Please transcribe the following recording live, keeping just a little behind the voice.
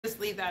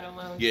leave that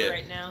alone Yeah. for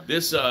right now.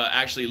 This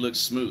actually looks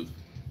smooth,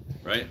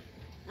 right?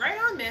 Right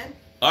on, man.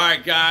 All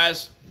right,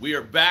 guys, we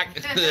are back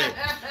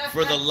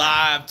for the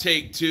live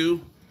take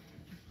 2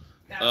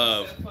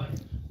 of So fun.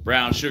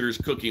 Brown Sugar's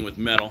Cooking with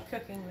Metal.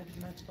 Cooking with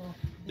metal.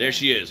 There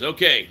she is.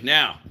 Okay,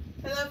 now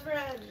Hello,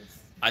 friends.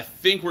 I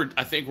think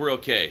we're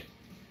okay.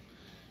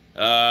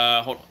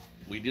 Hold on.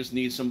 We just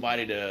need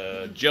somebody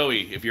to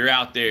Joey, if you're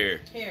out there.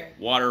 Here.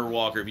 Water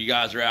Walker, if you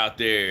guys are out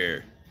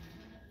there.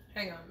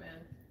 Hang on, man.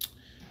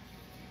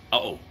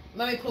 Uh-oh.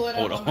 Let me pull it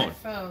Hold up on on. my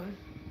phone.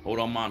 Hold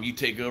on, Mom. You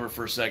take over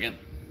for a second.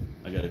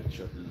 I gotta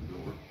shut the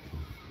door.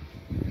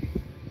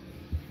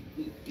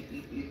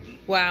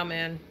 Wow,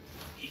 man.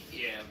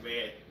 Yeah,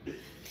 man.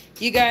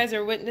 You guys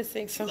are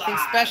witnessing something Live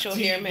special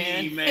here,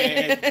 TV,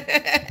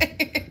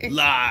 man.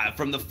 Live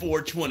from the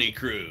 420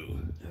 crew.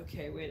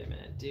 Okay, wait a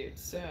minute, dude.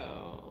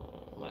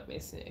 So, let me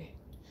see.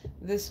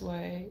 This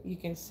way, you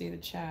can see the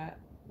chat.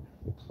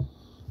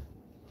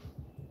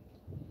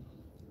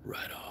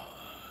 Right on.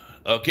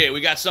 Okay, we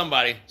got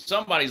somebody.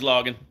 Somebody's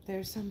logging.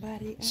 There's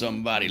somebody.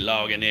 Somebody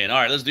logging in. All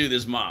right, let's do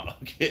this, Mom.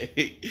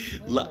 Okay.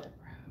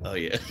 Oh,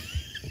 yeah.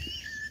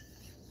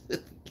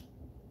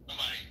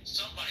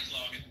 Somebody's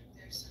logging.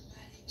 There's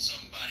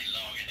Somebody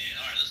logging in.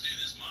 All right, let's do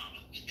this,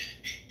 Mom. Okay.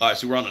 All right,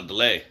 so we're on a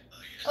delay.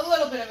 a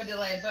little bit of a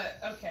delay, but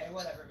okay,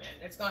 whatever, man.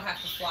 It's gonna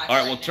have to fly. All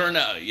right, well, turn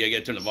that. Yeah, you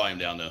gotta turn the volume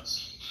down, though.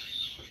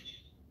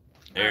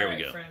 There we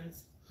go.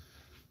 Friends.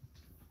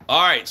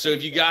 All right, so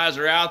if you guys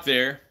are out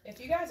there, If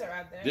you guys are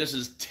out there, this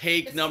is This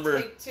take is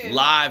number take 2.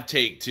 live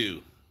take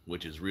 2,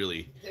 which is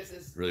really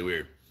this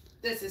weird.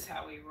 is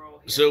how we roll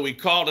here. So we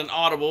called an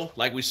audible,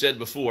 like we said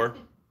before,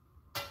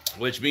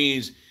 which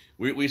means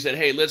we said,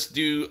 hey, let's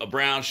do a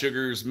Brown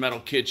Sugar's Metal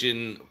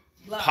Kitchen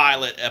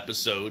pilot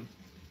episode,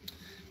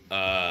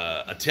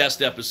 a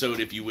test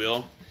episode, if you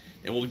will,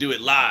 and we'll do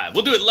it live.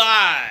 We'll do it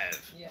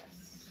live. Yes.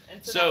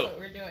 And so So- that's what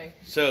we're doing.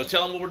 So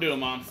tell them what we're doing,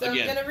 Mom. So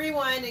Again. I'm gonna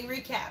rewind and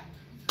recap.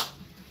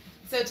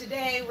 So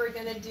today we're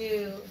gonna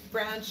do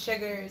Brown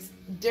Sugar's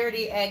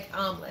Dirty Egg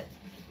Omelet.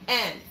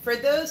 And for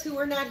those who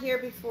were not here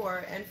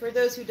before, and for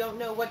those who don't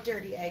know what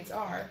dirty eggs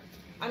are,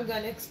 I'm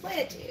gonna explain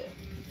it to you.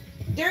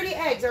 Dirty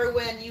eggs are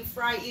when you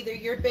fry either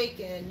your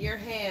bacon, your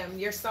ham,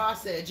 your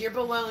sausage, your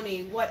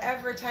bologna,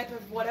 whatever type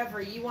of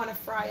whatever you want to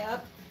fry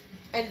up,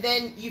 and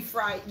then you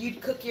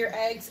cook your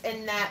eggs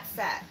in that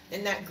fat,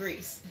 in that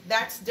grease.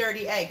 That's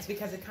dirty eggs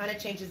because it kind of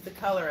changes the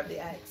color of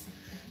the eggs.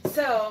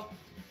 So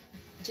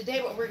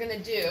today what we're gonna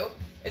do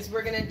is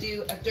we're gonna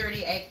do a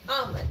dirty egg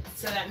omelet.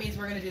 So that means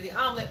we're gonna do the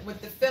omelet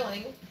with the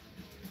filling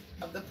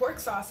of the pork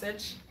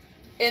sausage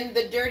in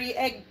the dirty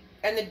egg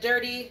and the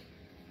dirty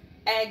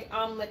egg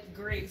omelet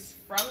grease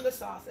from the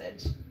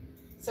sausage.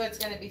 So it's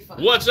gonna be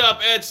fun. What's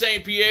up, Ed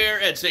St.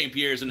 Pierre? Ed St.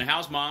 Pierre's in the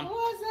house, Mom.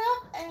 What's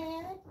up,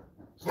 Ed?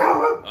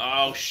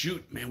 Oh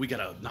shoot, man, we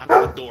gotta knock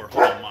on the door.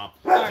 Hold on, Mom.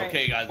 All right.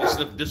 Okay, guys,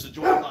 this is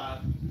Joy Live.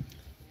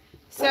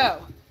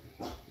 So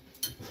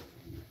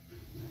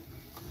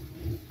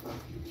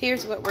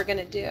here's what we're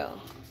gonna do.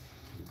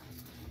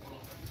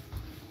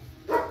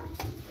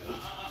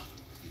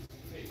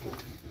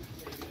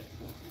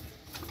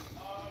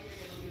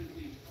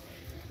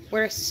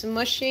 We're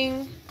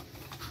smushing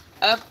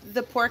up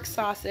the pork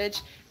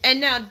sausage. And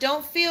now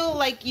don't feel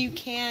like you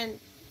can't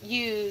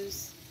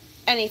use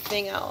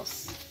anything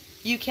else.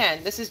 You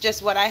can. This is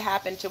just what I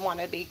happen to want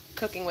to be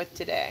cooking with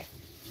today.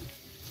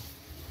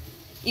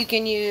 You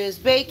can use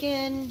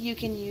bacon, you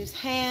can use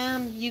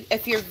ham.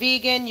 If you're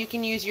vegan, you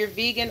can use your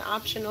vegan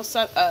optional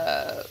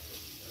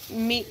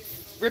meat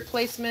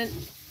replacement.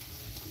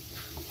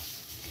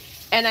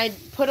 And I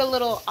put a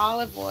little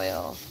olive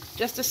oil,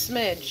 just a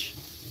smidge,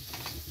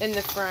 in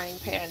the frying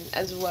pan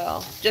as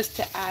well, just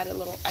to add a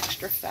little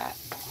extra fat,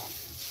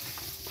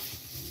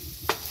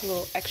 a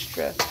little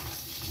extra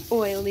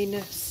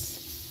oiliness.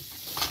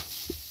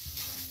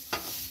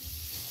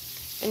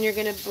 And you're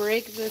gonna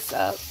break this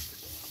up.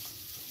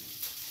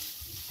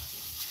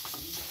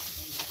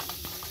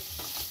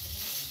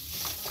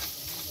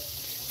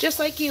 Just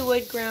like you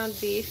would ground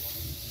beef.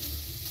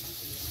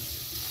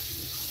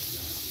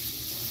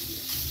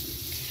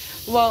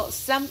 Well,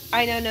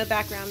 I know no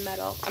background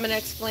metal. I'm going to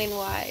explain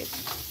why.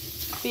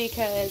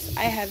 Because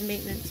I have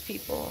maintenance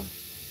people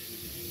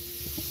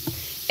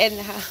in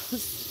the house.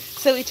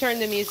 So we turn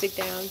the music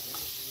down.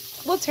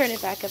 We'll turn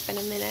it back up in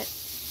a minute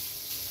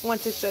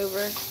once it's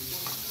over.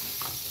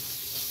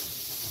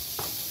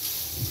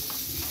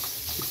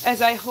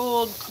 As I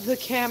hold the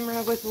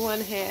camera with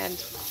one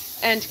hand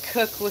and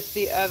cook with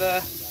the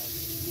other.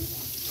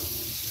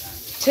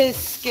 'Tis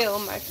skill,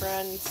 my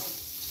friends.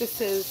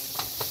 This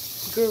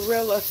is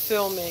guerrilla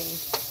filming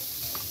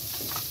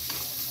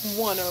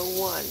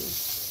 101.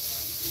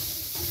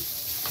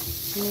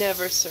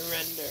 Never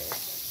surrender.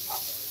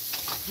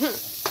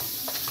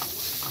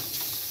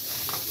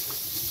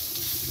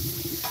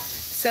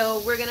 So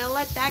we're gonna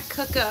let that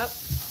cook up,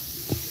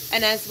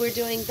 and as we're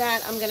doing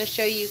that, I'm gonna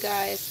show you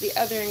guys the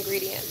other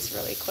ingredients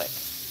really quick.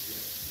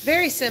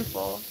 Very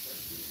simple.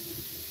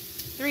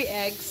 3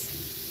 eggs,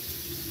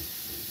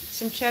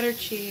 some cheddar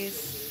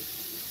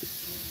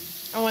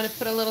cheese, I want to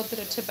put a little bit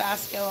of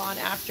Tabasco on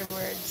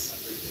afterwards.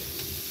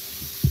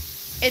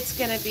 It's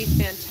going to be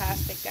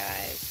fantastic,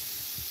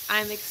 guys.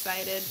 I'm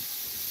excited.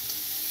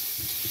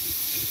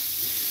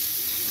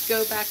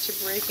 Go back to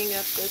breaking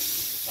up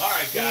this All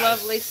right, guys.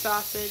 lovely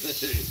sausage.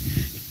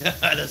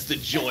 That's the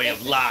joy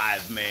of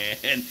live, man.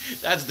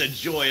 That's the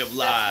joy of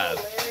live.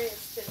 That's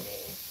hilarious to me.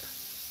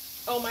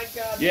 Oh my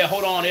God. Yeah,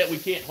 hold on, Ed. We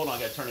can't. Hold on,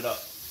 I gotta turn it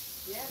up.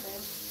 Yeah,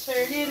 man.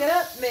 Turn it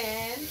up,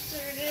 man.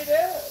 Turn it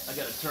up. I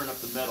gotta turn up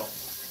the metal.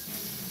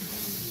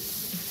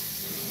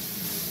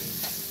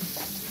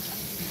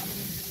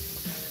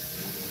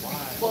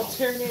 Why? Well,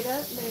 turn it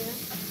up, man.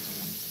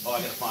 Oh,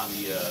 I gotta find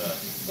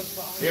the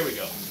volume. here we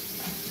go.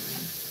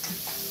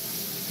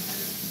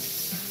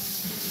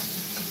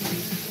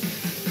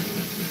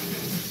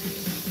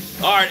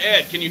 All right,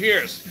 Ed, can you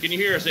hear us? Can you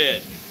hear us,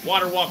 Ed?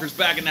 Water Walker's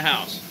back in the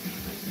house.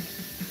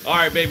 All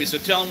right, baby, so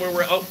tell them where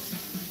we're... Oh,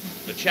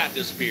 the chat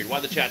disappeared.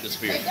 Why'd the chat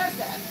disappear? It does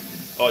that.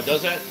 Oh, it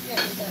does that? Yeah,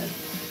 it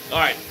does. All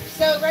right.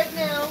 So right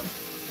now,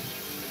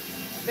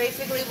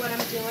 basically what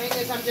I'm doing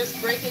is I'm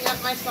just breaking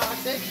up my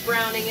sausage,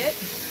 browning it.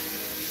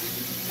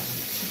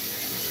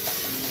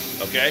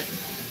 Okay.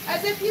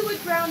 As if you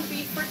would brown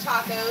beef for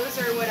tacos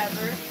or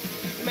whatever.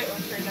 You might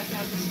want to turn that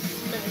down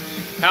just a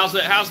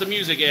minute. How's the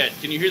music, Ed?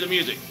 Can you hear the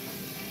music?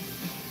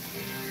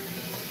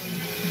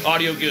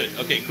 Audio good.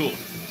 Okay, cool.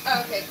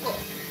 Oh, okay, cool.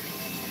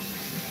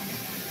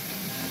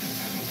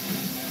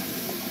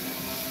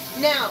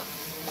 Now,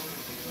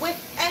 with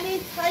any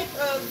type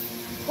of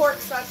pork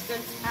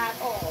substance at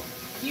all,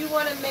 you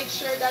want to make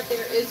sure that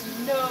there is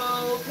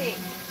no pink.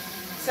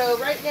 So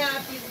right now,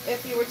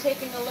 if you were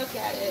taking a look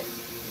at it,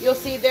 you'll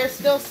see there's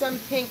still some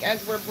pink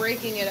as we're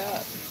breaking it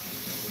up.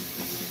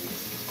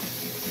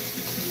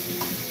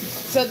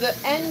 So the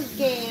end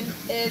game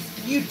is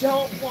you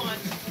don't want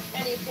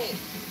any pink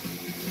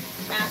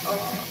at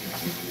all.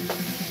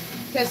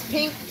 Because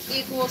pink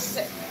equals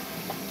sick.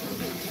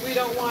 We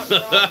don't want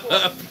raw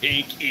pork.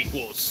 Pink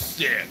equals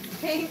sick.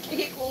 Pink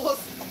equals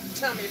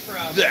tummy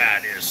problem.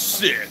 That is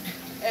sick.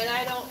 And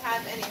I don't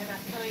have any of that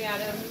coming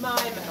out of my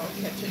metal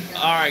kitchen.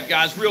 All right,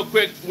 guys, real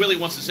quick, Willie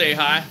wants to say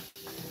hi.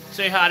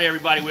 Say hi to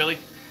everybody, Willie.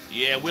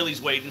 Yeah,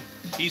 Willie's waiting.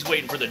 He's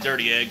waiting for the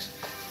dirty eggs.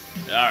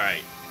 All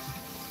right.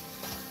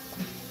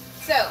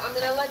 So I'm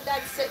going to let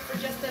that sit for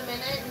just a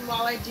minute, and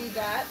while I do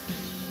that,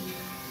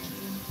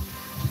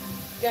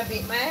 I'm going to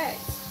beat my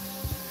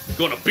eggs.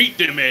 Gonna beat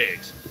them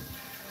eggs.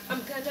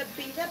 I'm going to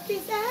beat up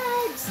these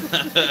eggs.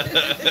 I'm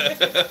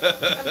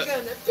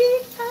going to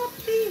beat up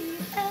these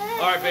eggs.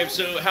 All right, babe,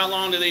 so how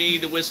long do they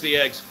need to whisk the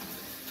eggs?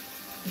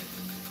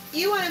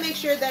 You want to make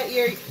sure that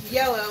your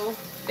yellow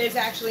is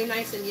actually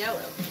nice and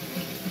yellow.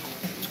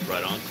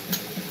 Right on.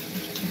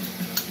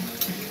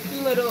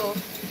 Little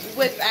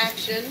whip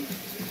action.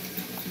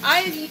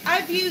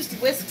 I've used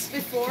whisks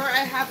before.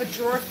 I have a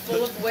drawer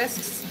full of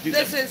whisks. Dude,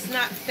 this is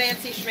not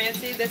fancy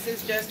schmancy. This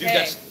is just, dude,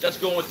 hey. that's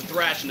going with the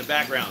thrash in the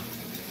background.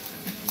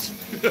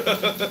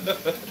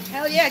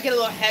 Hell yeah, get a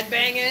little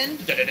headbang in.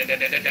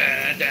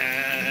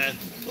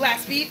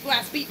 Blast beat,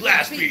 blast beat,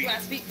 blast beat,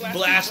 blast beat,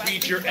 blast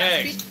beat your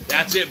eggs.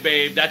 That's it,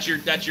 babe. That's your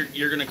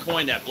you're gonna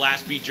coin that.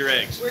 Blast beat your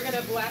eggs. We're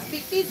gonna blast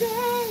beat these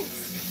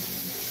eggs.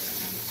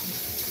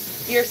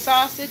 Your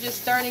sausage is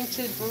starting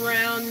to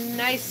brown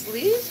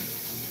nicely.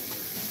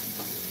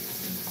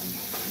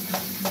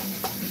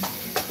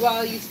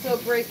 While you still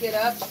break it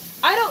up.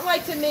 I don't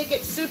like to make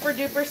it super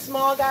duper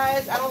small,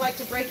 guys. I don't like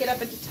to break it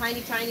up into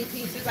tiny, tiny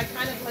pieces. I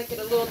kind of like it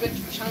a little bit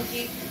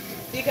chunky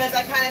because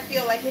I kind of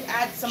feel like it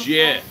adds some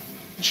fun.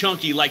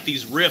 Chunky like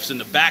these riffs in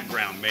the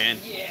background, man.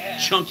 Yeah.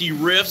 Chunky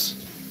riffs,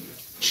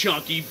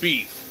 chunky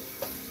beef.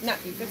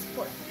 Not beef, it's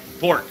pork.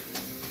 Pork.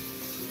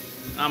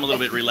 I'm a little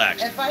bit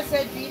relaxed. If I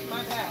said beef,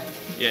 my bad.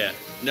 Yeah.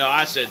 No,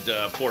 I said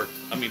pork.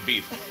 I mean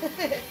beef.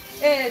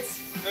 It's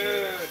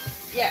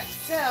yeah,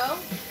 so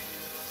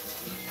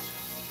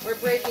we're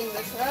breaking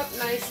this up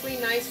nicely,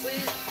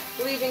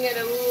 leaving it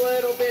a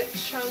little bit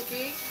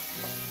chunky.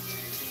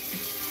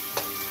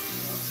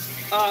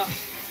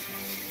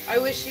 I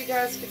wish you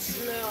guys could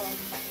smell.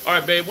 All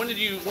right, babe. When did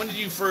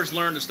you first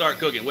learn to start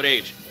cooking? What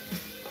age?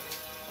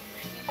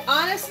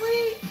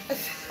 Honestly,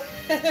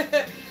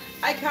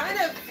 I kind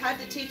of had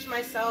to teach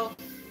myself.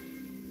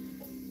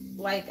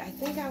 Like, I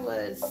think I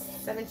was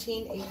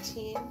 17,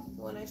 18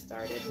 when I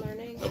started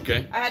learning.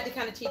 Okay. I had to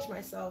kind of teach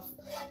myself.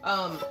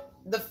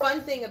 The fun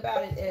thing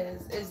about it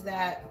is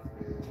that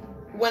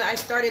when I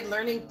started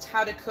learning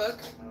how to cook,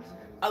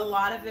 a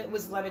lot of it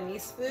was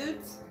Lebanese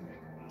foods.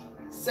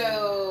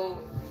 So,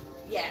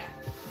 yeah,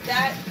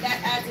 that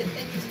adds an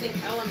interesting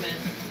element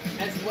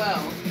as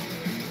well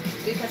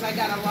because I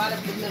got a lot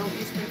of the Middle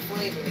Eastern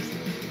flavors.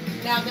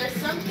 Now, there's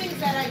some things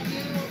that I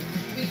do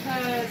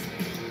because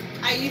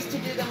I used to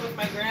do them with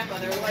my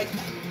grandmother, like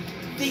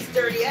these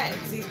dirty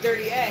eggs. These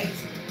dirty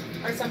eggs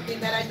are something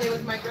that I did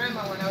with my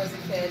grandma when I was a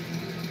kid.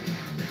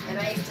 And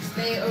I used to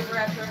stay over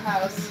at her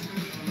house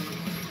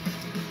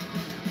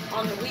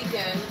on the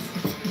weekends.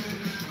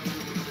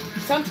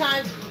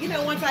 Sometimes, you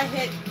know, once I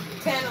hit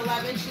 10,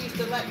 11, she used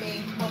to let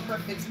me help her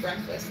fix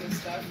breakfast and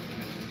stuff.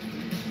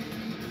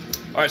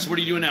 All right, so what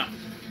are you doing now?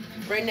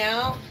 Right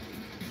now,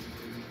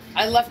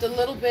 I left a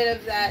little bit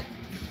of that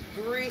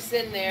grease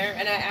in there,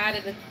 and I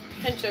added a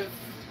pinch of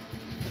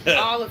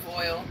olive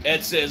oil.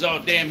 Ed says,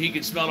 oh, damn, he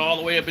can smell it all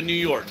the way up in New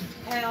York.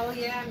 Hell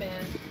yeah,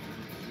 man.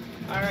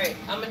 All right,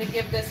 I'm going to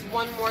give this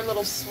one more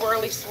little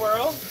swirly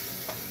swirl.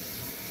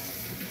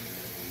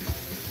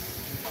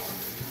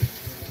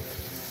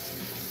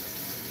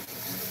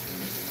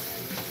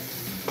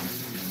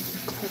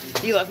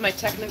 You love my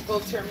technical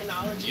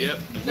terminology? Yep.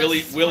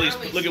 Willie's,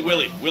 look at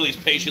Willie. Willie's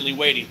patiently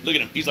waiting. Look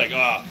at him. He's like,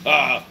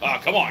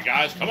 come on,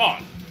 guys, come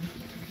on.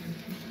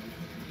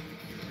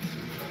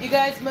 You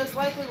guys most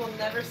likely will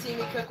never see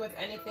me cook with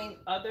anything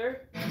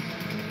other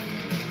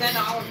than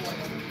olive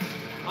oil.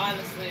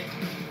 Honestly,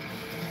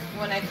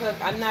 when I cook,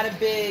 I'm not a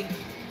big...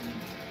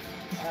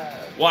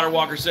 Water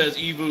Walker says,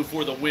 Evu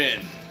for the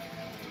win.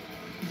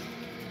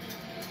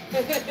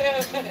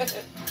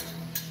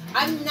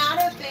 I'm not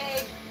a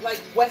big, like,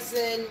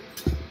 Wesson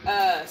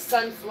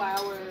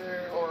sunflower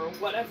or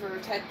whatever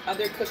type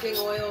other cooking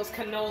oils,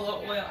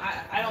 canola oil.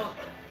 I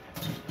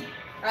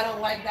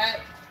don't like that.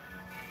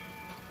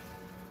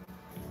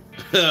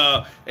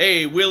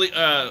 Hey, Willie,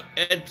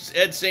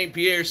 Ed St.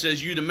 Pierre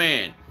says, you the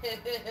man.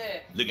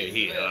 Look at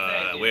here.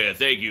 Well,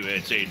 thank you,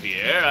 Ed St.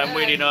 Pierre. I'm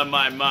waiting on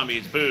my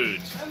mommy's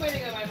foods. I'm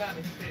waiting on my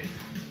mommy's food.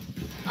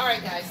 All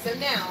right, guys. So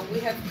now we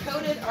have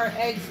coated our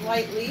eggs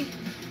lightly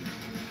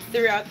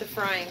throughout the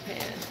frying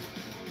pan.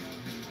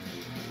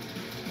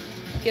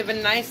 Give a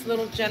nice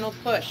little gentle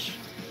push.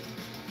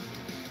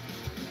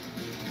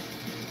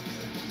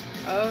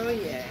 Oh,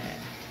 yeah.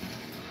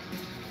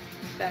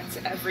 That's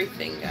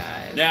everything,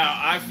 guys. Now,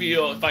 I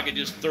feel, if I could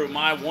just throw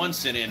my 1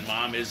 cent in,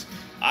 Mom, is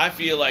I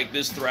feel like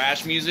this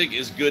thrash music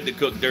is good to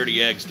cook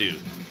dirty eggs to.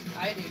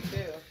 I do,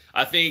 too.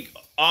 I think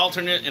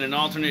in an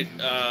alternate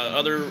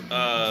other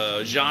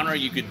genre,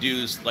 you could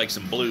do like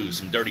some blues,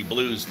 some dirty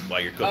blues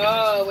while you're cooking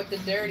this. With the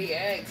dirty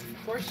eggs.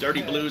 Of course you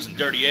dirty could. blues and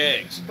dirty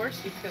eggs. Of course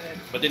you could.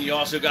 But then you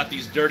also got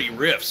these dirty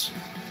riffs.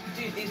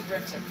 Dude, these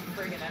riffs are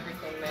friggin'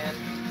 everything, man.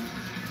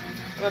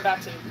 I'm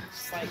about to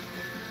just like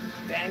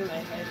bang my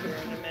head here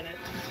in a minute.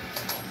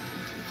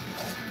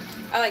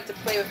 I like to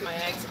play with my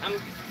eggs.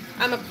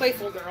 I'm a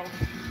playful girl.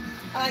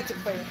 I like to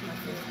play with my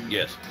food.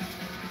 Yes.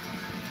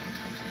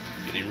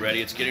 Getting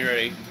ready. It's getting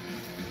ready.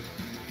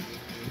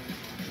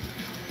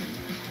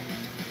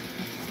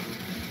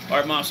 All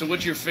right, Mom, so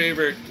what's your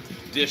favorite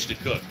dish to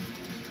cook?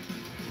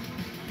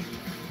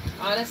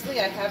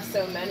 Honestly, I have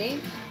so many.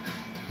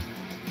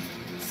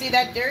 See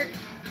that dirt?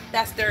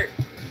 That's dirt.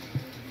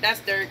 That's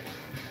dirt.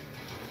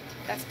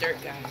 That's dirt,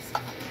 guys.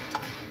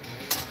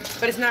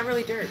 But it's not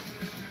really dirt.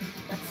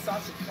 That's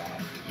sausage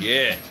fat.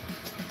 Yeah.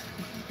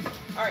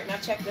 All right, now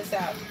check this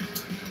out.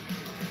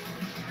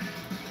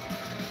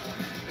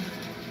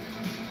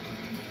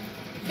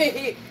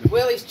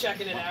 Willie's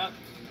checking it out.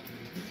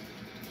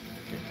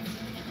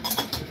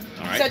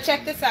 All right. So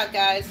check this out,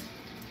 guys.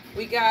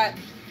 We got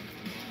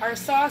our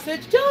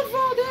sausage. Don't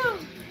fall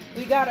down.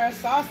 We got our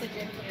sausage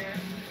in here.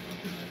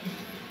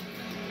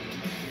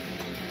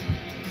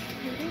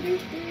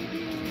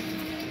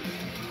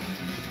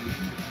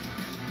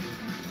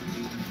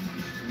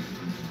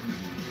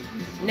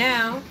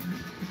 Now,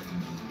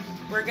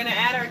 we're gonna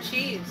add our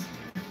cheese.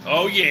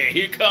 Oh yeah,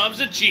 here comes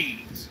the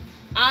cheese.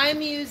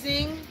 I'm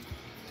using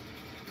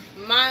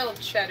mild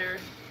cheddar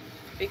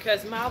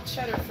because mild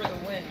cheddar for the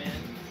win, man.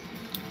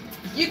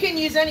 You can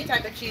use any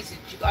type of cheese that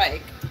you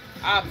like,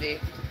 obvi.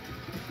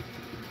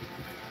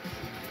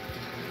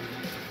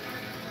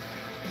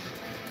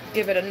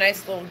 Give it a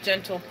nice little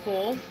gentle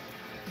pull.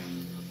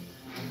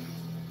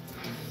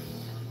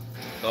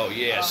 Oh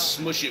yeah,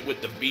 smush it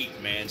with the beat,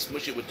 man.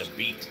 Smush it with the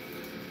beat.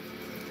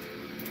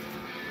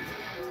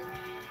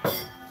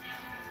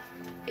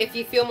 If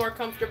you feel more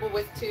comfortable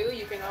with 2,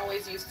 you can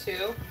always use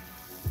 2.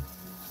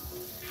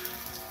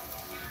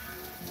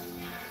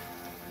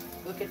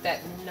 Look at that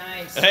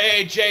nice.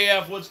 Hey,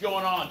 JF, what's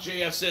going on?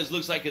 JF says,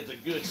 looks like it's a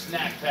good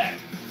snack pack.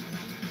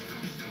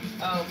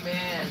 Oh,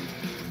 man.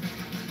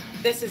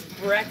 This is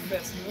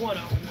breakfast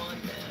 101,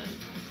 man.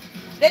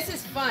 This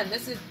is fun.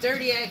 This is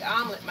dirty egg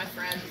omelet, my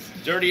friends.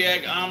 Dirty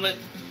egg omelet.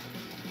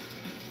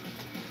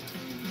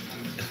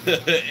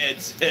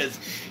 It says,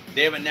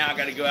 damn it, now I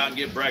got to go out and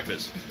get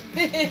breakfast.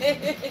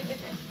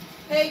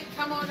 Hey,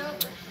 come on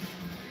over.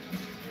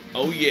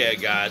 Oh yeah,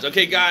 guys.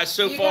 Okay, guys.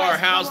 So You far,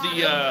 guys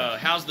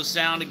how's the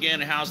sound again?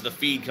 How's the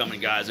feed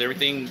coming, guys?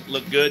 Everything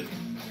look good?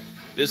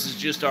 This is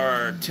just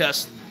our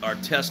test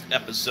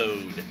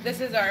episode. This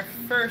is our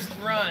first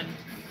run.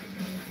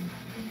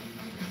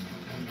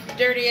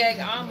 Dirty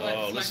egg omelets.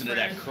 Oh, listen to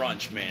that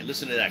crunch, man.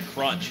 Listen to that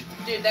crunch.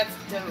 Dude, that's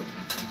dope.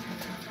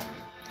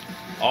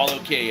 All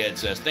okay, Ed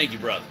says. Thank you,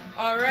 brother.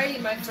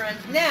 Alrighty, my friend.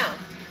 Now,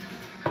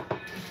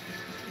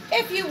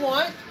 if you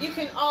want, you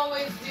can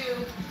always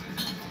do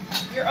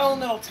your own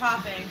little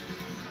topping.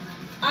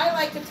 I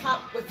like to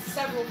top with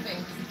several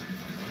things.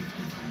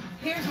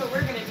 Here's what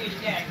we're gonna do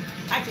today.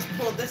 I just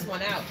pulled this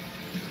one out.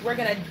 We're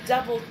gonna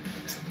double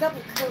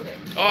coat it.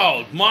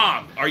 Oh,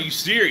 Mom, are you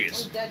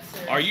serious? I'm dead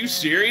serious. Are you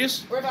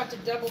serious? We're about to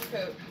double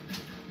coat.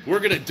 We're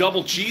gonna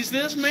double cheese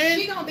this, man?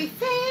 She gonna be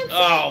fantastic.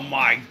 Oh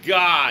my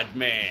God,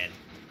 man.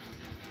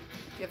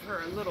 Give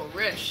her a little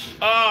rish.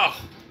 Oh.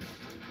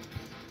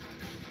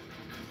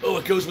 Oh,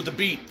 it goes with the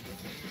beat.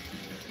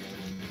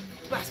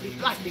 Blast beat,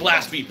 blast beat.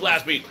 Blast beat,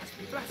 blast beat.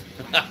 Blast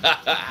beat.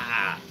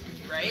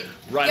 Right?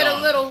 Right get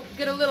on.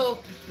 Get a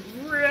little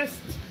wrist.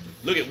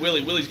 Look at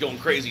Willie. Willie's going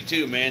crazy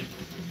too, man.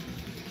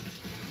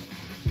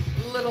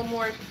 A little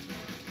more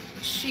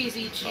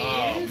cheesy cheese.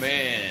 Oh,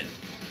 man.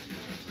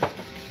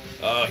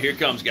 Oh, here it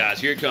comes, guys.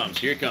 Here it comes.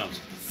 Here it comes.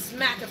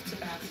 Smack of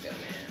Tabasco,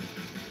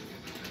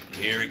 man.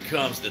 Here it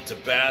comes, the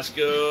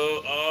Tabasco.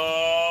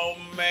 Oh,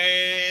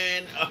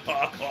 man.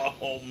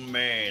 Oh,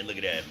 man. Look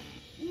at that.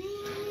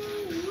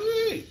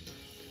 Woo-wee.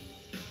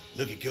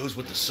 Look, it goes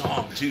with the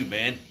song, too,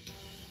 man.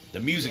 The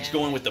music's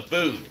going with the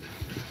food.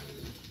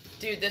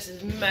 Dude, this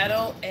is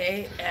metal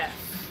AF.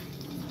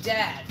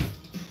 Dad,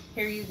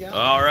 here you go.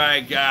 All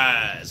right,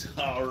 guys.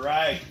 All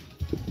right.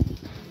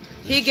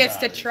 He gets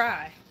to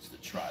try.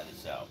 Let's try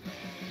this out, man.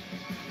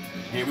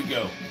 Here we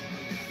go.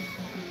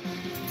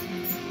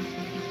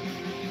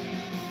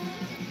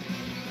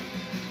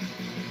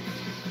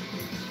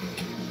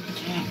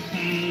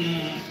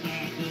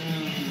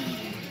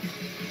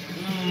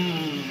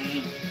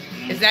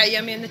 Is that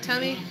yummy in the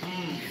tummy?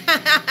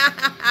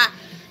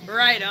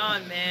 Right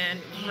on, man.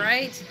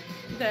 Right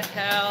the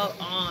hell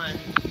on.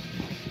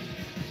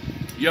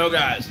 Yo,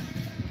 guys,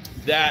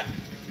 that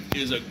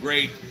is a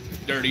great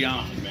dirty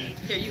omelet, man.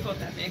 Here, you hold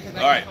that, man, because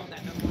I All right, can't hold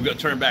that no more. we got to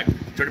turn it back.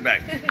 Turn it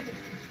back.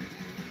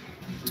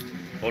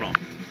 Hold on.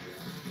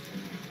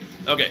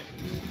 Okay.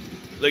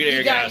 Look at You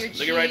there, got guys. your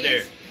Look at right there.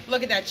 cheese.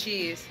 Look at that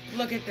cheese.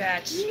 Look at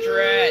that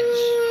stretch.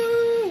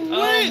 Wait,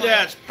 my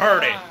that's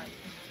purty. God.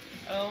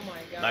 Oh my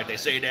God. Like they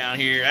say down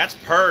here, that's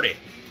purty.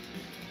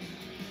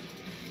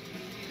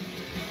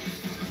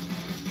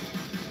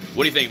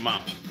 What do you think,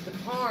 Mom? The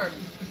parm.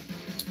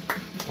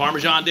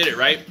 Parmesan did it,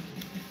 right?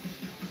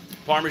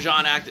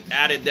 Parmesan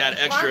added that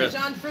extra.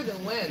 Parmesan for the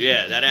win.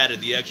 Yeah, that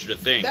added the extra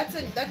thing. That's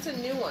a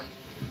new one.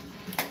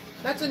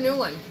 That's a new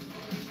one.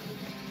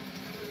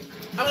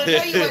 I'm gonna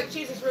tell you what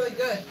cheese is really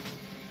good.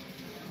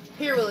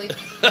 Here, Willie.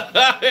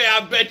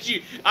 I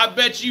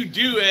bet you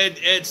do,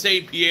 Ed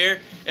St. Pierre.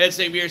 Ed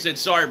St. Pierre said,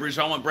 "Sorry, Bruce,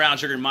 I want brown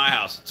sugar in my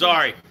house."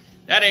 Sorry,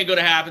 that ain't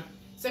gonna happen.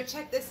 So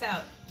check this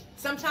out.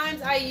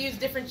 Sometimes I use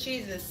different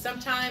cheeses.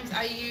 Sometimes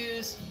I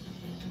use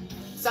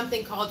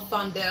something called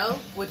fondue,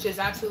 which is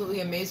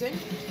absolutely amazing.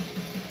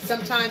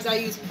 Sometimes I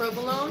use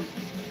provolone.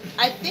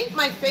 I think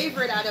my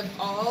favorite out of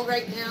all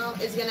right now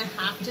is gonna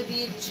have to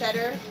be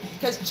cheddar,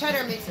 because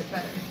cheddar makes it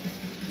better.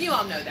 You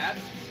all know that.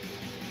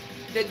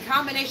 The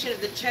combination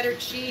of the cheddar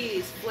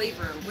cheese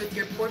flavor with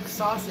your pork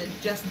sausage,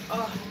 just,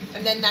 oh,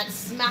 and then that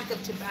smack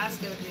of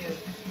Tabasco, dude.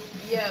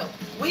 Yo,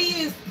 we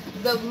used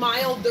the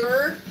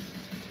milder,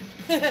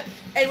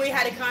 and we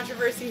had a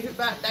controversy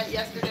about that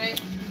yesterday.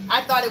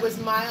 I thought it was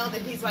mild,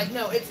 and he's like,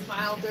 no, it's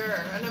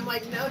milder. And I'm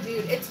like, no,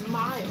 dude, it's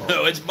mild.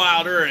 No, it's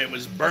milder, and it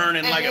was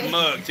burning like a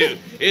mug, too.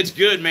 It's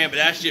good, man, but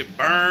that shit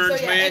burns,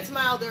 so, yeah, man. it's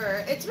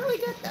milder. It's really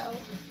good, though.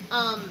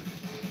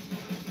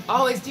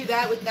 Always do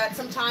that with that.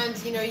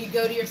 Sometimes, you know, you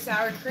go to your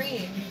sour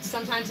cream.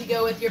 Sometimes you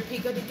go with your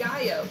pico de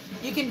gallo.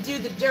 You can do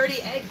the dirty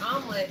egg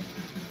omelet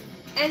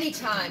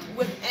anytime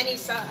with any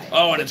side.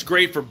 Oh, and it's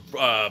great for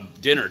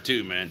dinner,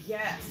 too, man.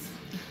 Yes.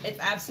 It's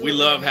absolutely We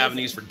love amazing. having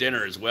these for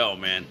dinner as well,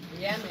 man.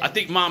 Yeah, man. I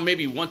think, Mom,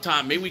 maybe one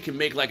time, maybe we can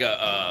make like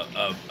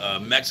a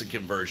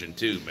Mexican version,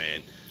 too,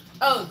 man.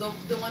 Oh,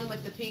 the one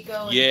with the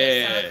pico and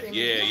Yeah, the sour cream.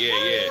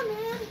 yeah.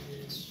 Man.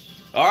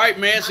 All right,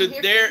 man. So I'm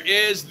here there for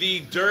is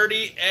the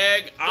dirty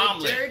egg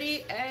omelet. The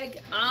dirty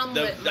egg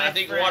omelet. I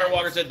think Water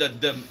Walker said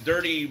the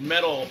dirty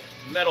metal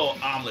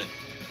omelet.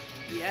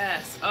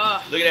 Yes.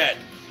 Oh, Look at that.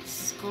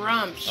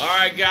 scrumptious. All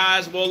right,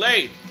 guys. Well,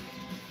 hey,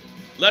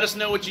 let us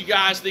know what you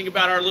guys think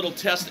about our little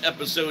test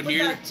episode With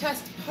here our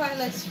test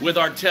pilot. with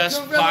our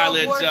test Guerrilla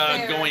pilot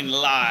warfare. going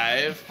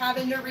live.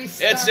 Having to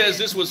restart. Ed says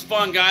this was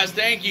fun, guys.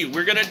 Thank you.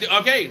 We're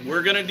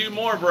gonna do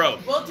more, bro.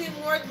 We'll do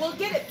more. We'll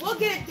get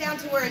it down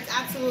to where it's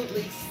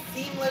absolutely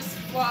seamless,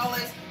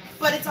 flawless.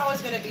 But it's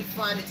always gonna be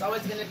fun. It's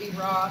always gonna be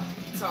raw.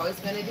 It's always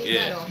gonna be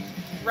metal.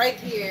 Right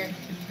here,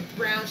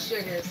 Brown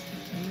Sugar's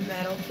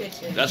Metal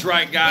Kitchen. That's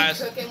right, guys.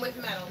 We cooking with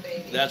metal,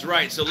 baby. That's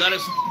right. So let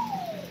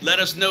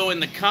us know in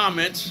the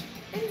comments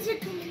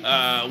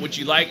what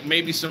you like,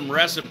 maybe some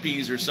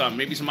recipes or something,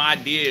 maybe some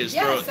ideas.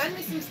 Yeah, send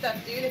me some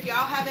stuff, dude. If y'all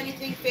have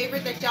anything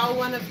favorite that y'all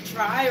want to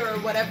try or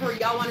whatever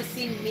y'all want to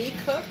see me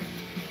cook,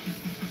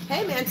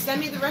 hey man,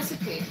 send me the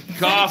recipe.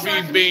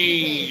 Coffee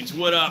beans.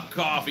 What up,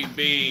 coffee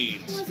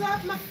beans? What's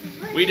up, my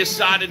friend? We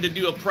decided to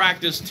do a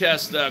practice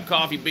test,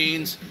 coffee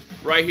beans.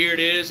 Right here it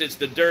is. It's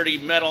the dirty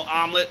metal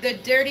omelet. The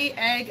dirty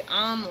egg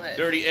omelet.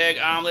 Dirty egg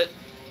omelet.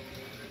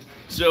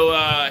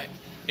 So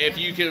if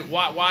you can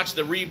watch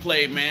the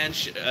replay, man,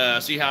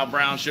 see how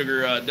Brown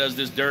Sugar does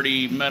this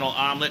dirty metal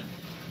omelet.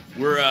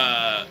 We're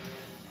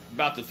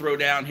about to throw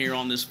down here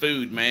on this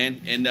food, man.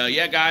 And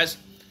yeah, guys,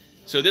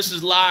 so this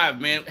is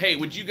live, man. Hey,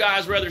 would you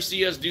guys rather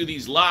see us do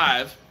these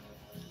live?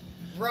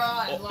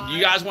 Raw and live. Do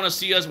you guys want to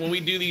see us when we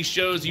do these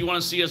shows? Do you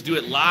want to see us do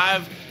it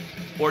live,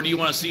 or do you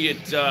want to see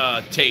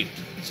it taped?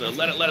 So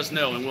let us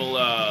know, and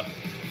we'll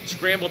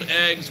scrambled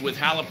eggs with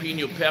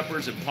jalapeno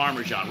peppers and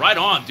Parmesan. Right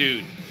on,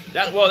 dude.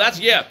 That's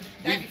yeah.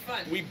 That'd be fun.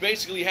 We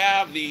basically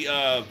have the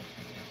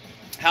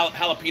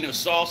jalapeno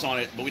sauce on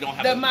it, but we don't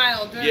have the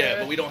mild. Yeah,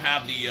 but we don't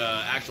have the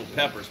actual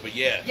peppers. But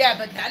yeah. Yeah,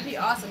 but that'd be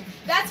awesome.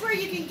 That's where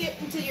you can get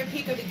into your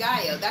pico de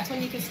gallo. That's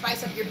when you can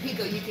spice up your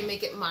pico. You can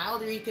make it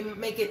mild, or you can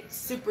make it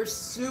super,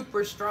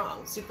 super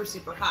strong, super,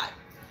 super hot.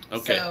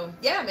 Okay. So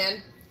yeah,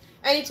 man.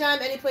 Anytime,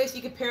 any place,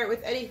 you can pair it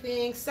with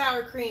anything.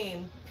 Sour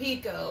cream,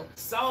 pico,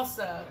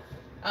 salsa.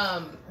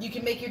 You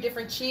can make your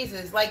different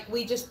cheeses. Like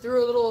we just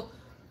threw a little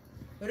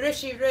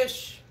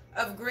rish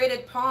of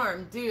grated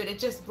parm, dude. It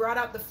just brought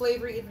out the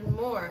flavor even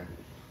more.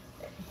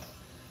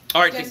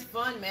 All right, just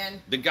fun,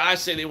 man. The guys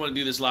say they want to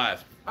do this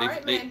live. All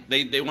right, man.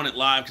 They want it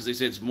live because they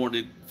say it's more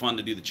fun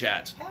to do the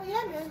chats. Hell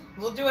yeah, man.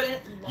 We'll do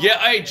it. Yeah,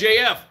 hey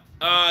JF,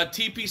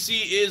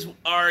 TPC is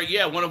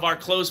one of our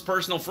close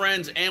personal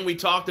friends, and we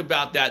talked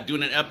about that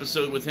doing an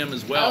episode with him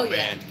as well,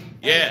 man.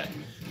 Yeah.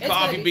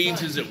 Coffee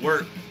Beans is at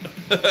work.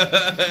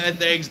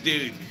 Thanks,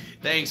 dude.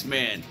 Thanks,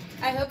 man.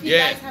 I hope you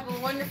guys have a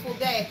wonderful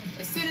day.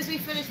 As soon as we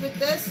finish with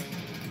this,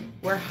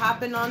 we're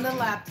hopping on the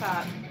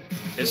laptop.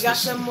 We got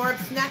some more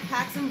snack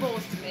packs and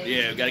bowls to make.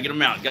 Yeah, gotta get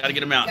them out. Gotta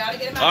get them out.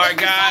 All right,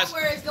 guys.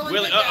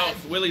 Willie,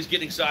 Willie's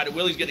getting excited.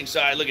 Willie's getting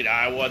excited. Look at that.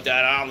 I want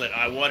that omelet.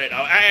 I want it.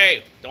 Oh,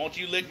 hey, don't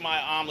you lick my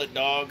omelet,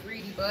 dog.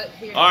 Greedy butt.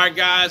 Here. All right,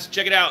 guys,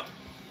 check it out.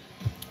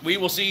 We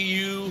will see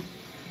you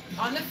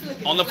on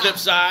the flip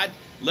side.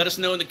 Let us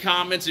know in the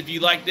comments if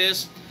you like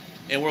this,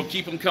 and we'll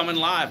keep them coming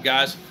live,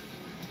 guys.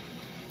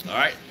 All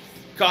right.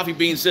 Coffee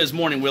Bean says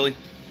morning, Willie.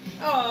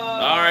 Oh.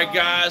 All right,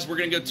 guys, we're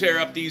gonna go tear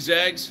up these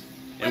eggs.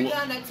 We're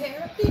gonna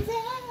tear up these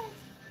eggs.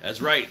 That's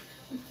right.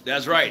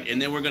 That's right.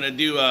 And then we're gonna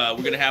do.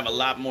 We're gonna have a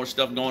lot more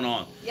stuff going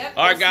on. Yep.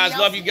 All right, guys.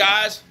 Love you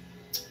guys.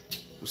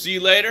 We'll see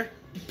you later.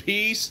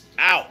 Peace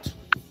out.